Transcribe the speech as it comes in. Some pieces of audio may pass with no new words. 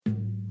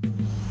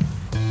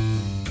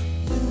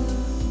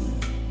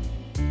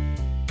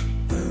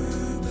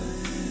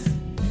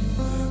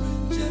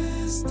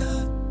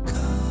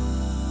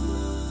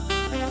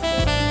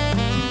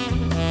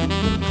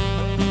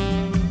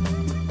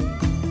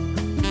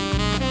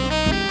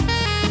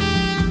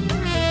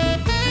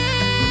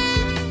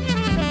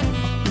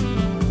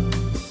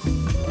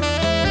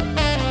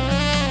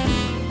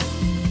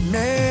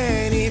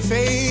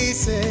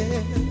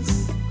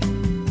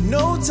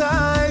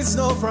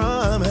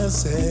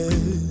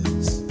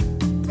crosses,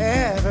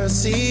 ever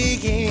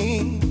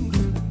seeking,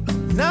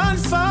 not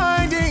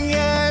finding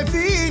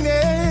happiness.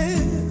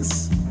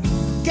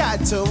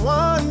 Got to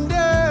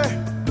wonder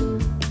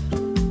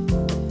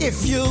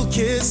if you'll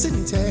kiss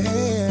and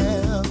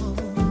tell.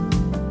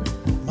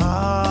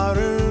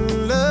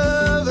 Modern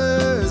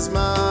lovers,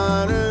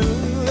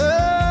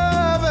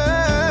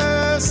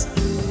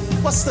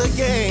 what's the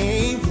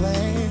game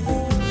plan?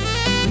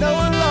 No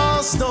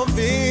loss, no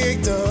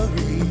victory.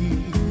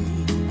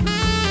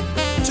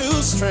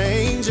 Two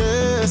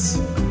strangers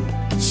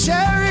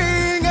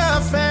sharing a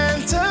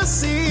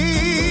fantasy.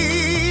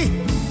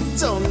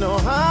 Don't know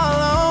how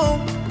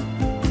long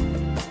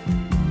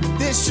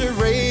this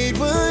charade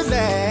would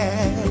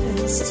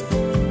last.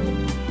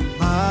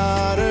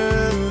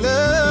 Modern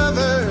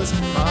lovers,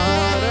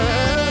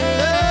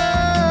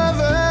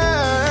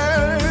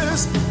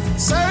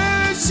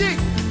 searching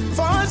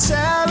for a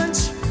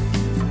challenge.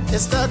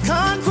 It's the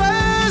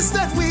conquest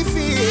that we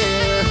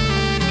fear.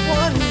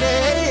 One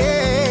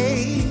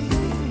day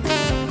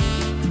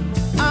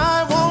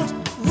I won't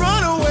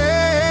run away.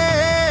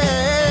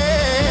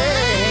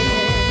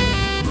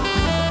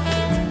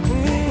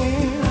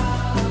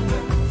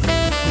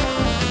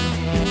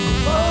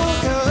 Oh,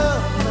 girl,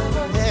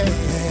 yeah.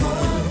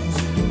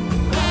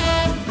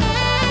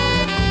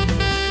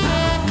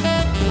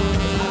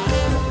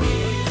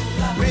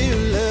 Real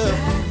love.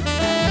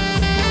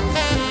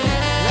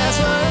 That's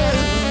what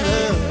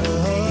love.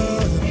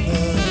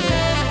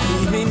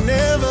 Leave me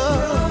never.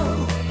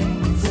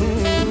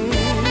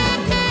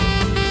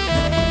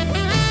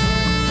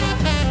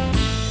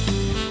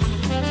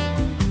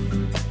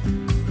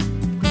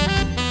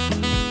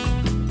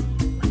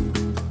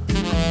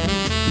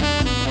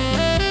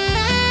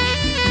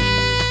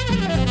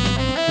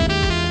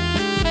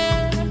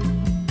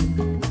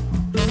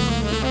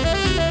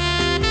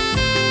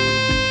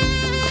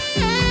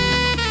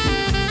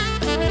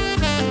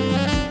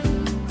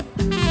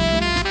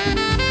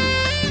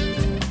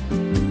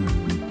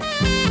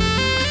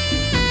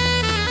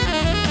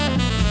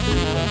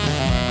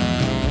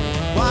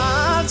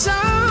 Watch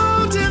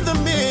out in the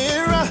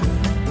mirror.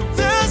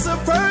 There's a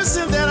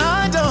person that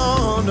I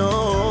don't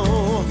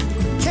know.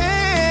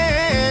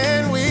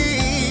 Can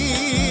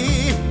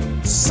we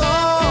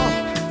solve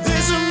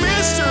this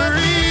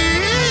mystery?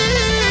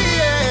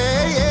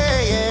 Yeah,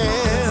 yeah,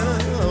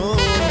 yeah. Oh.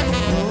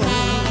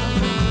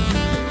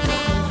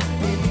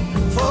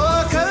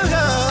 For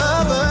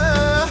cover,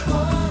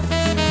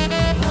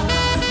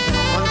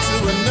 one to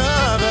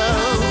another.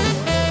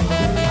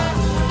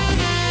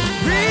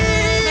 Real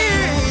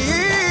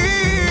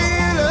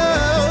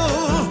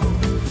love.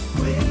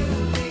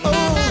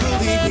 Oh,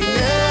 leave me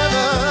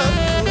never.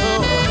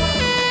 Oh,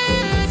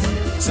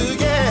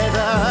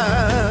 together.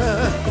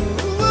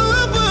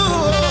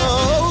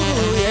 Ooh,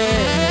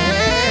 yeah.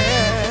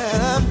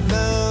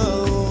 No.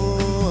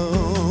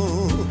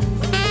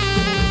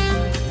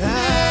 Na,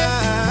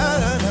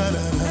 na, na,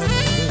 na, na.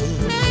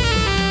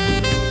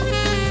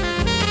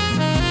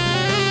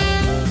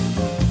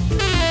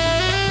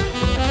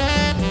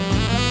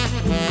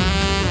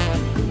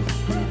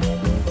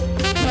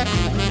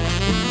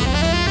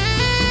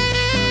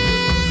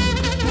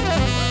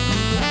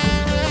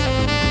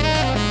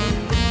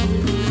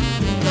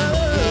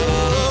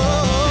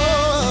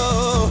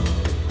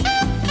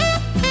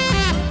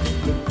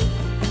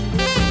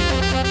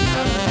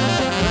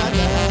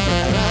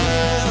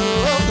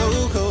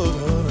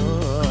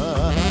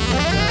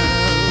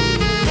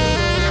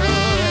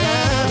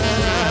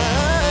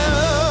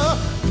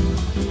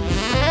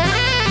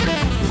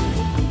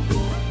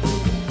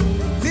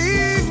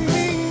 Leave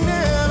me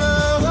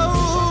never.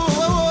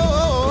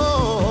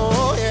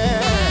 Oh,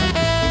 yeah.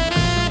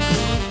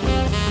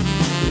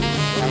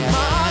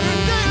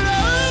 Modern day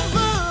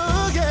lover,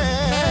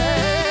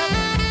 yeah.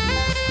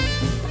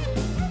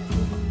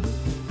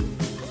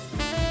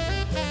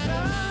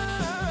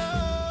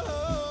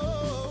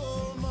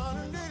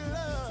 Modern day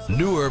love.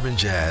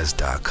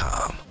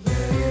 NewUrbanJazz.com.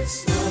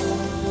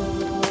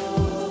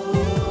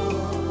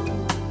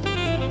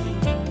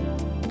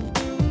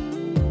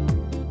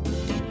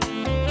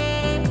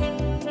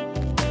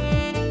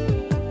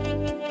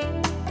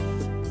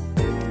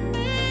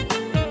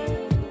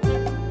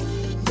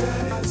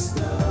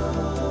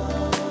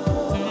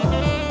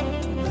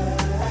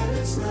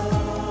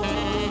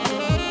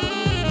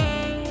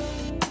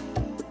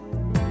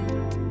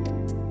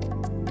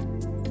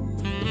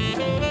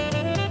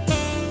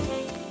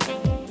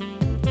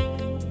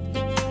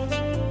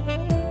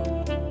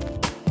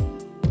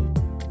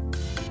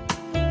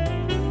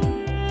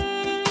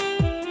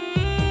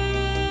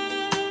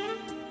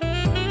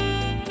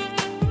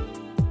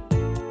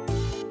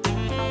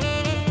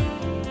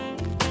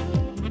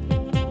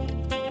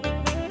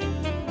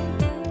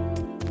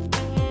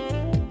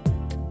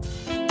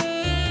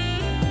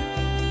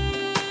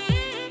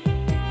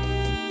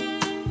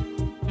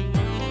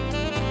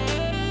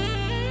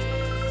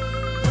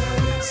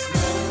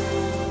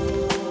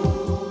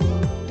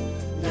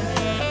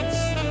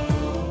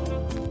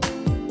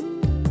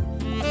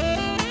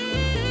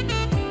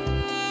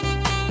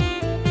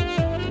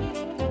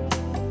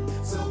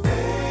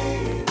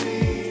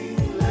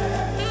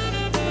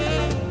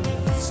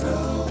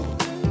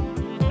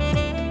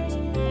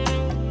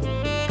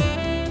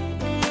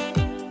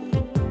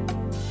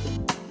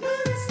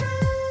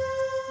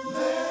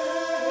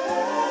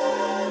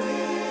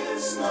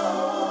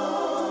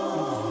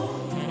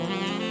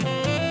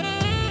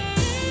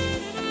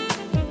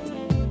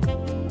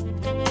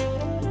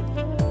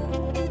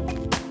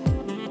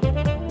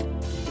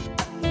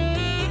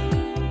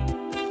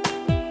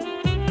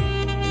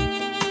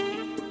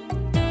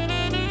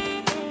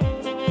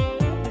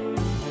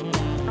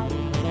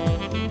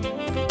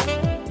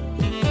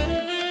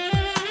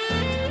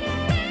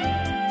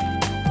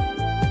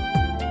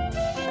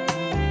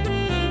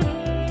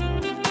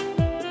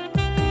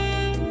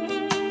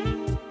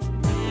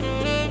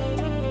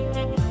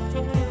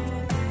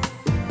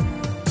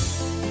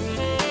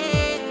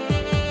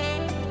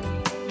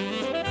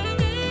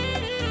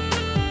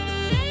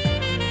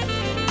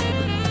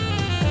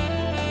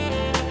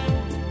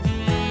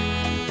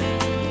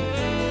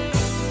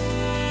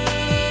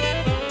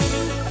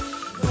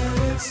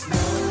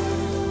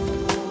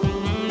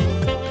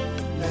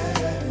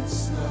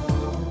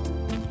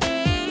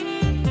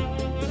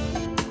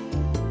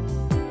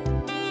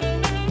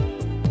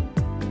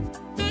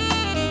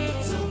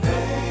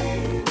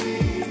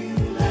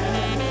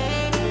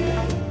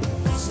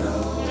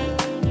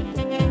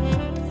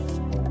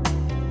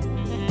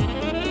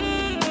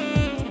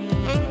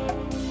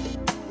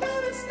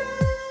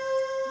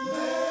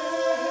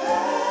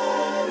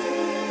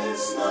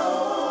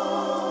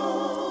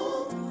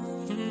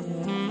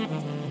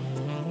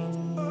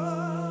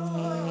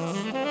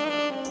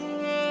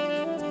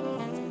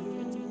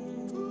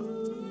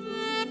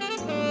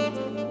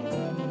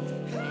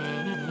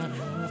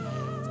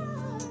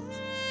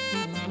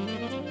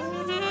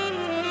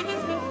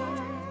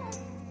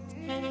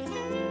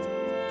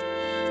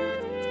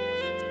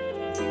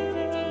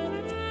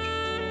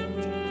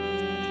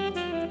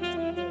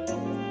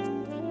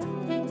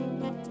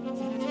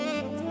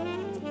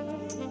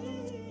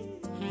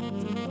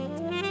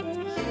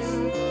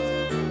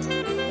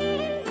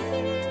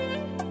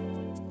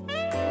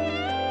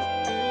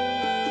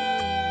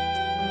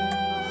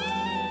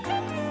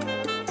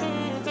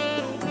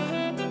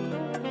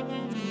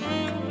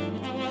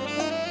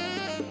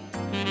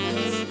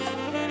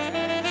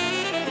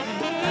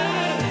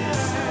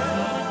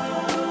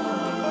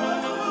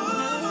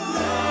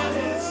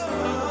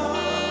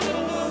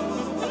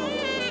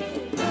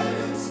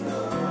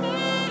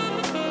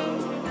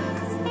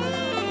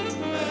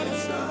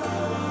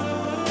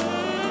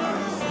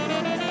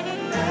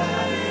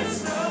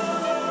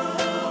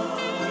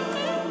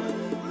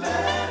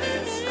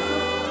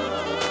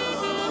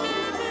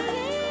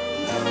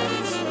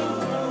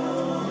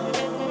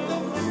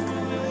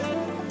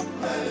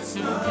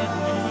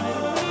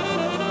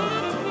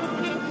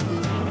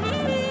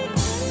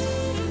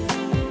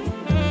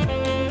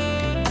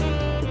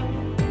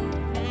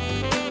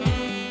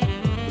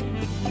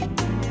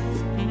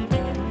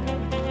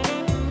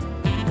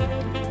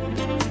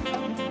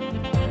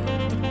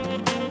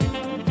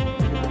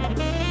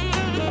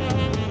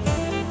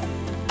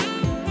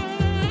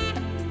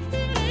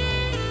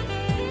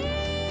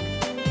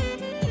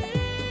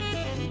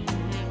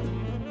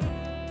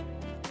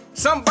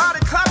 Somebody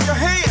clap your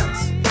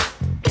hands.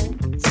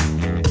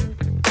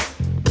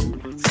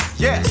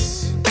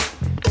 Yes.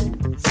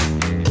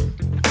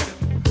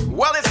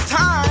 Well, it's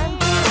time.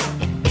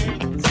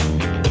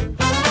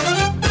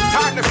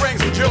 Time to bring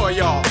some joy,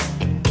 y'all.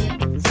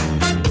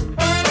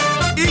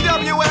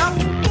 EWF,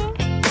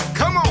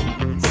 come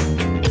on.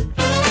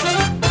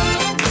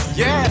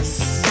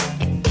 Yes.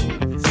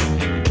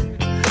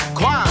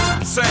 Choir,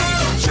 sing.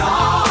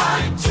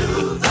 Joy to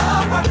the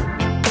world.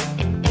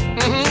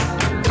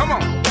 Come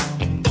on.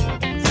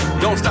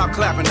 Don't stop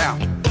clapping now.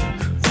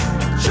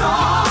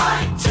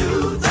 Joy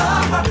to the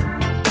world.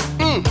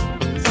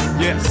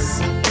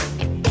 Yes.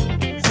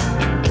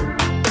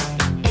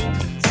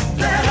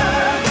 Let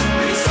her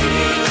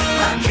receive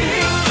the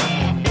King.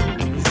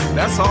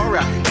 That's all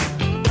right.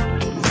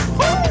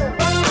 Woo!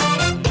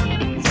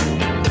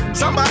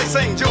 Somebody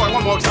sing joy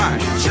one more time.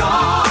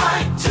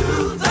 Joy to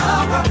the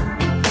world.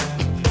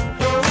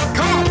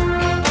 Come on.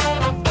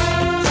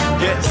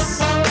 Yes.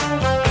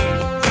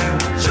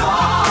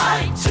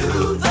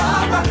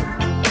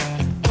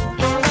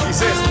 He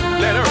says,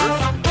 let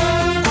earth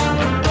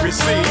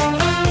receive.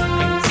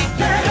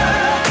 Let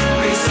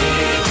earth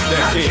receive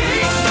their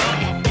King.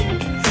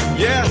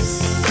 Yes.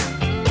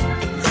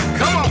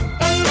 Come on.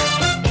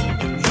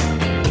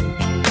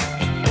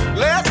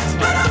 Let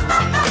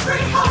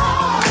every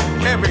heart.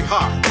 Every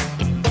heart.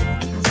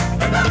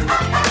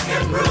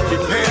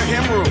 Prepare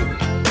him room.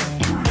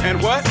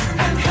 And what?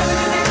 And heaven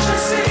and nature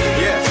sing.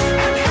 Yes.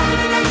 And heaven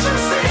and nature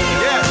sing.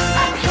 Yes.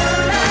 And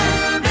heaven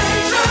and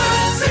nature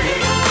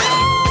sing.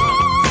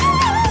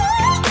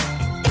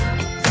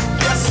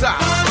 Yes, sir.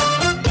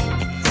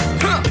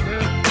 Huh.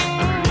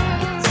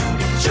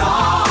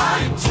 Joy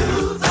to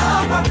the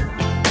world.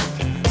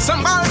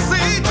 Somebody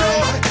say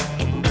joy.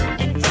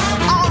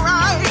 All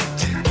right.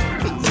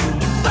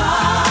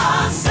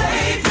 The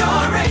Savior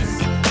reigns.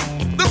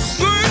 The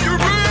Savior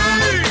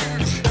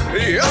reigns.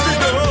 Yes, he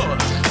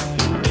does.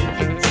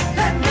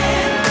 Let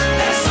men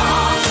their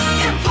songs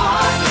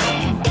impart.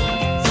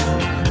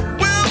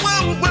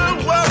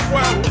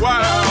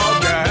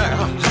 Well,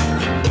 yeah.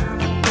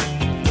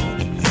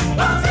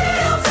 Run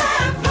fields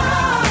and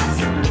floods.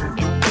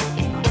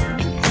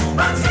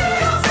 Run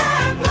fields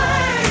and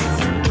plains.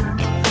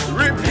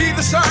 Repeat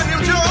the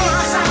sounding joy.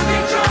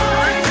 Sounding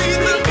joy. Repeat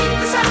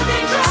the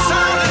sounding joy.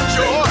 Sounding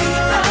joy.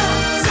 The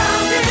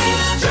sounding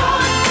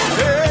joy.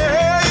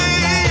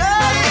 Hey,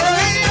 yeah.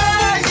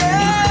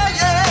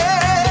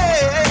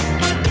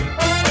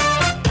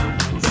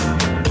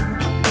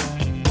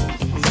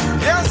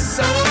 Yes,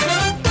 sir.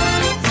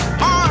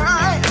 All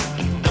right.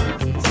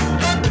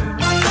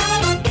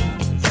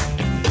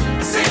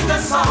 Sing the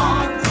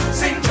song,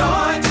 sing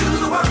joy to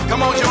the world.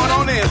 Come on, join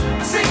on in.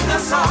 Sing the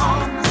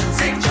song,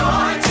 sing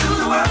joy to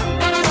the world.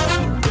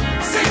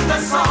 Sing the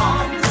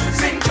song,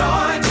 sing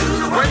joy to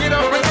the world. Bring it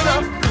up, bring it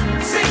up.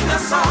 Sing the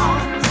song,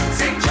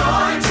 sing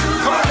joy to the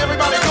world. Come on,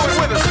 everybody, do it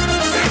with us.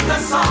 Sing the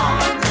song,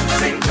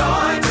 sing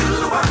joy to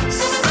the world.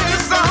 Sing the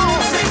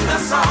song, sing the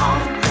song,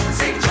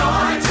 sing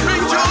joy to the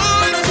world. Sing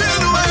joy to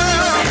the world.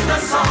 Sing the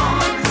song,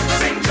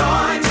 sing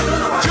joy to the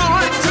world.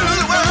 Joy to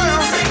the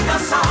world. Sing the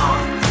song,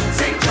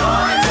 sing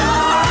joy to the world.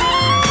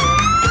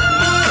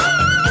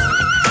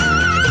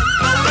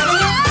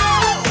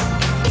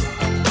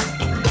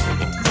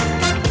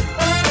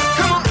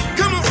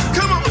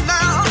 Come on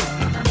now.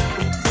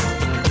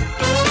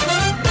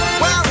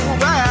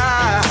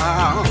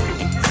 Wow.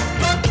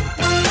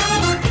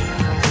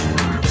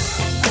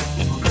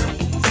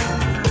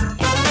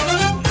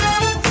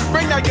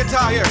 Bring that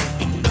guitar here.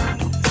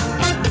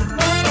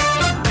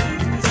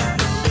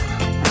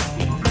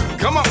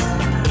 Come on.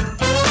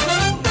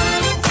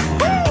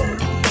 Woo!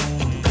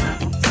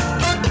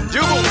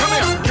 Jubal, come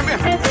here.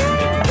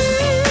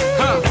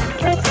 Huh.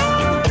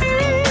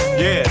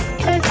 Yeah.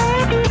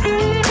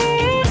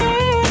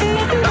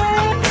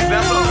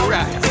 That's all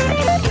right.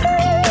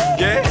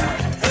 Yeah.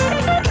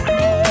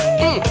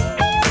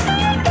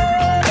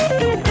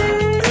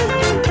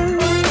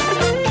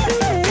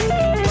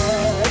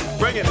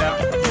 Bring it now.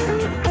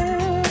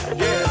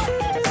 Yeah.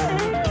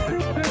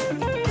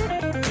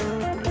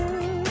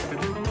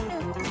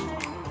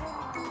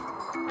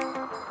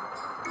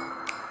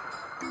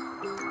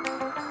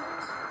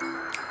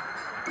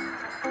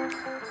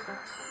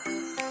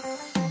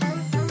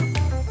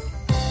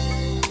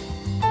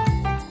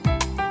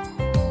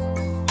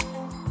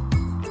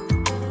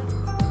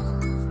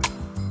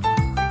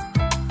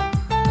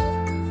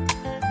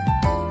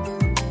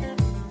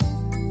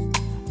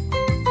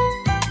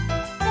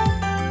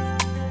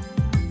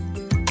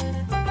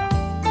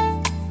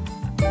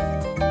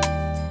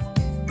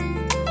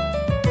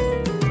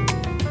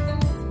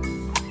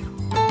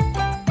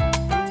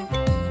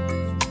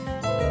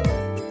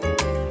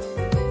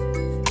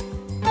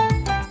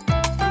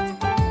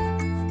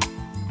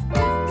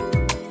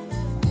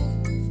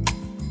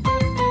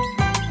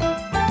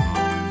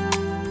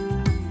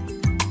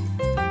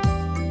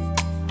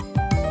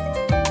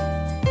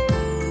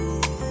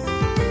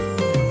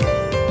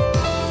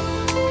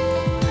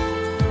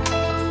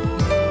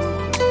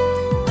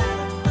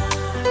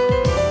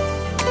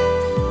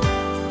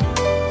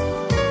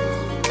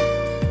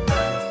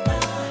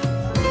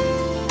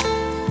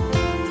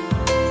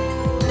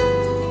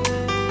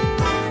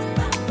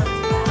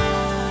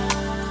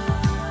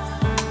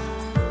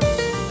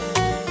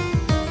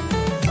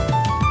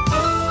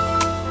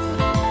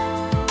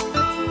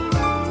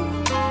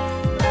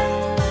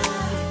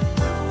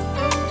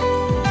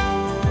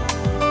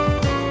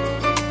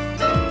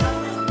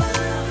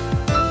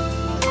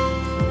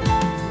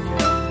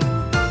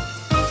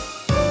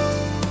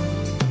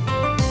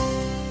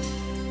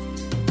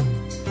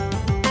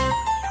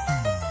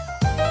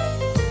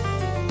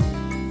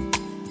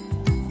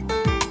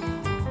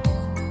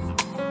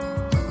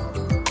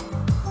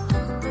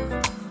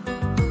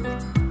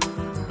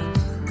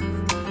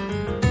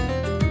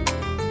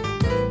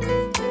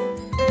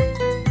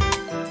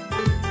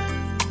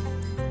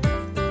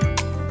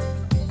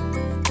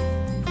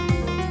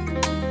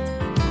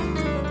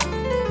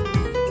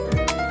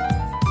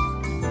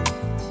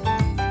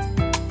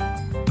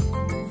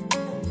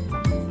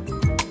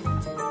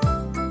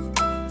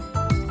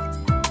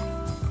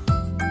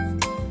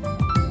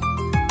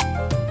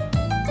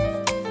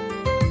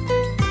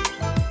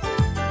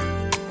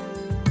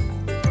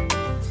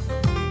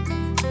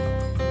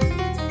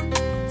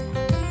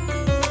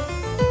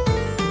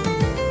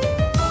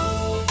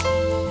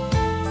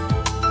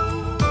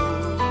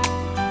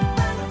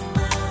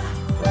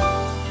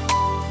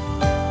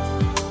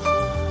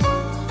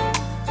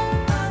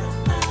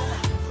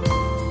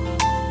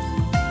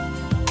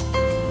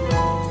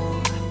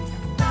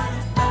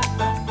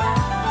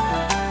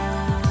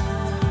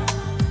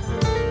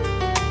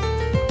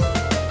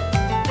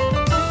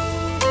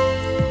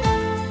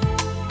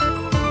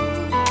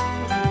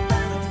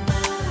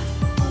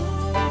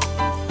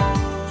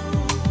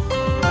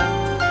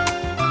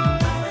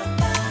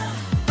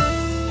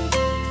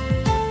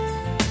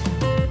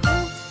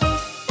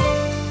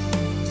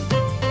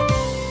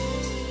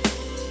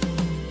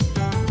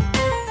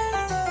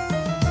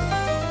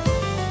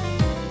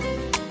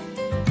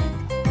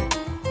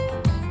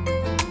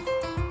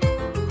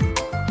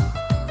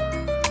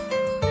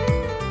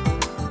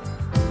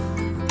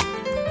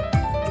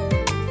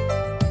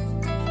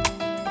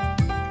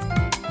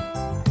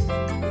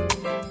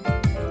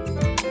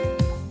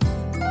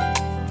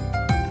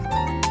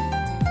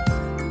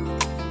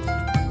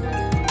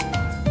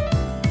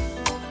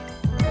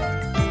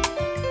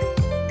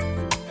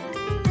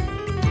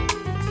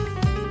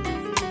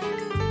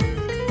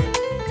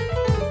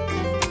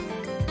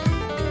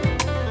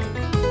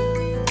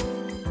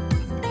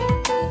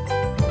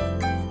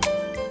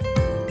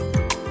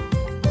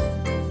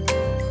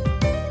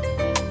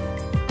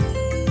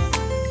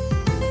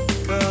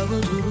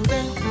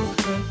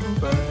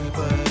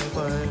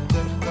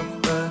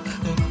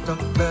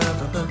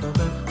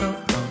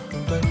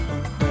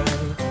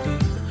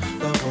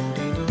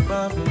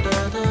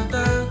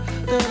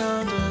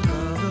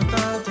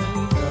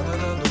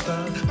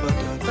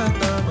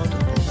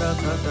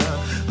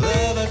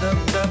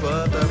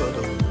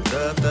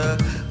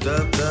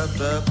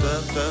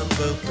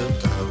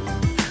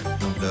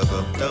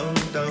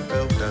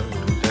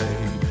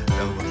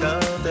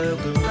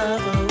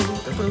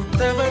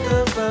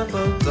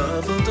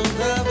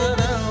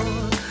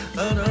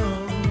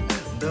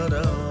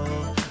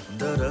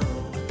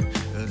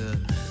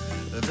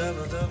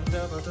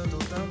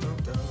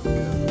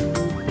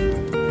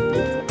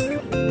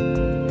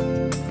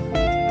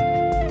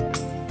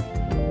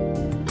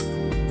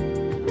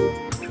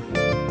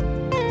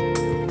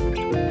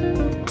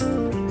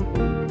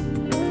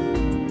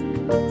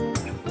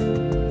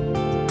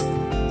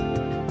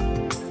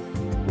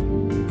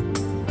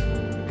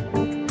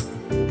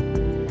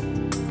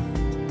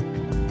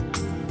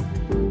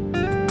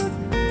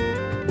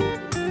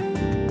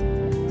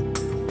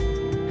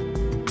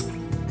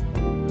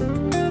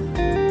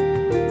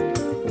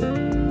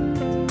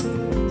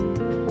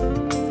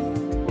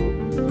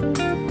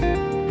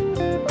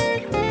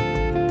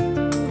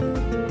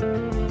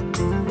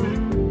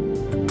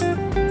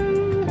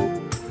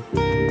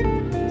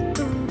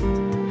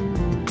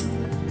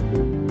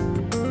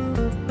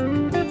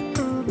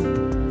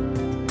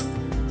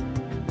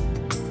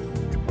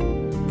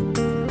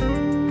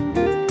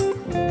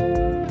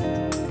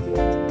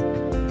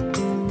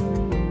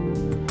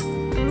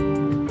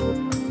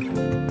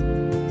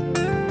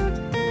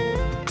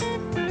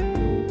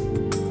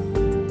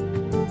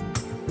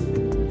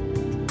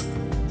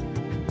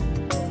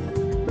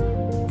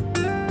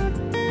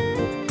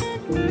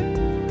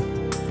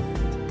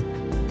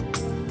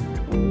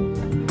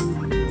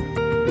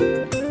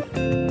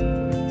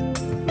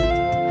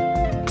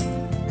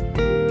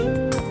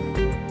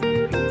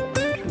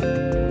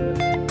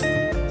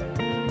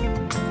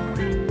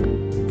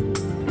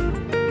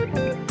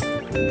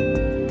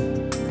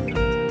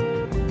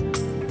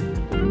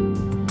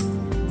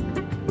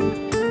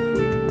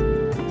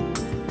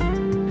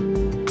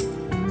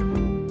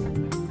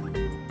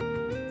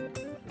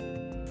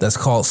 That's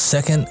called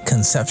Second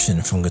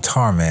Conception from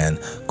Guitar Man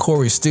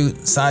Corey Stoot,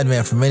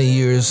 sideman for many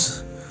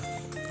years.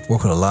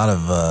 Worked with a lot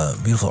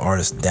of beautiful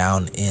artists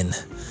down in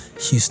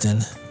Houston,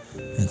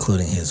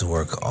 including his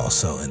work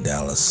also in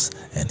Dallas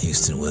and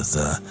Houston with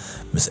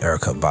Miss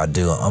Erykah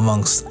Badu,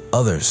 amongst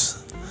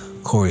others.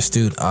 Corey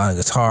Stoot on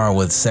guitar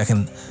with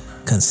Second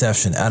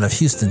Conception out of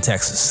Houston,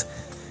 Texas.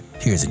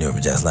 Here's the New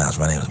Urban Jazz Lounge.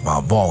 My name is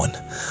Bob Baldwin.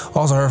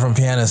 Also heard from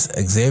pianist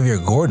Xavier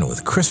Gordon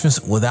with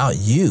Christmas Without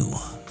You.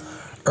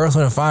 Earth,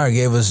 Wind & Fire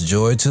gave us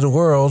Joy to the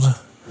World.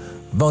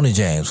 Boney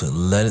James with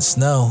Let It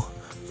Snow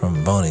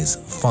from Boney's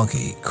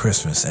Funky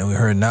Christmas. And we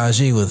heard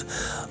Najee with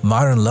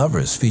Modern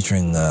Lovers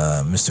featuring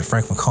Mr.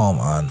 Frank McComb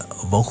on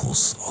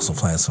vocals, also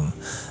playing some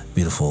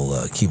beautiful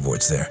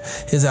keyboards there.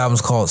 His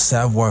album's called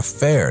Savoir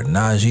Faire,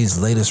 Najee's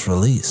latest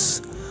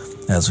release.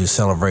 As we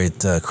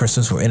celebrate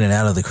Christmas, we're in and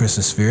out of the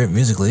Christmas spirit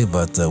musically,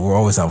 but we're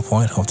always on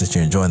point. Hope that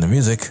you're enjoying the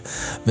music.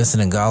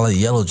 Vincent Ingala,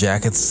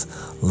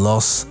 Yellowjackets,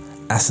 Los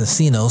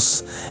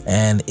Asesinos,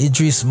 and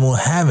Idris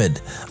Muhammad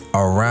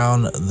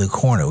around the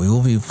corner. We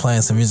will be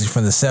playing some music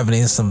from the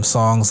 70s, some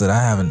songs that I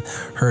haven't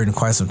heard in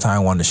quite some time. I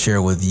wanted to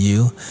share with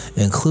you,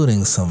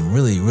 including some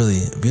really,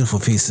 really beautiful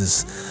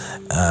pieces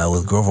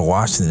with Grover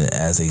Washington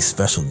as a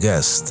special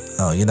guest.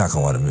 Oh, you're not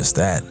going to want to miss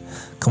that.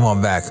 Come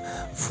on back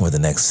for the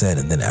next set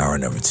and then hour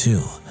number 2.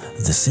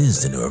 This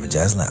is the New Urban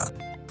Jazz Lounge.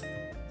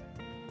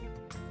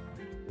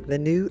 The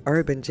New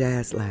Urban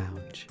Jazz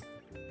Lounge.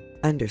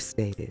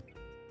 Understated.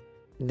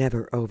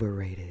 Never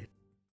overrated.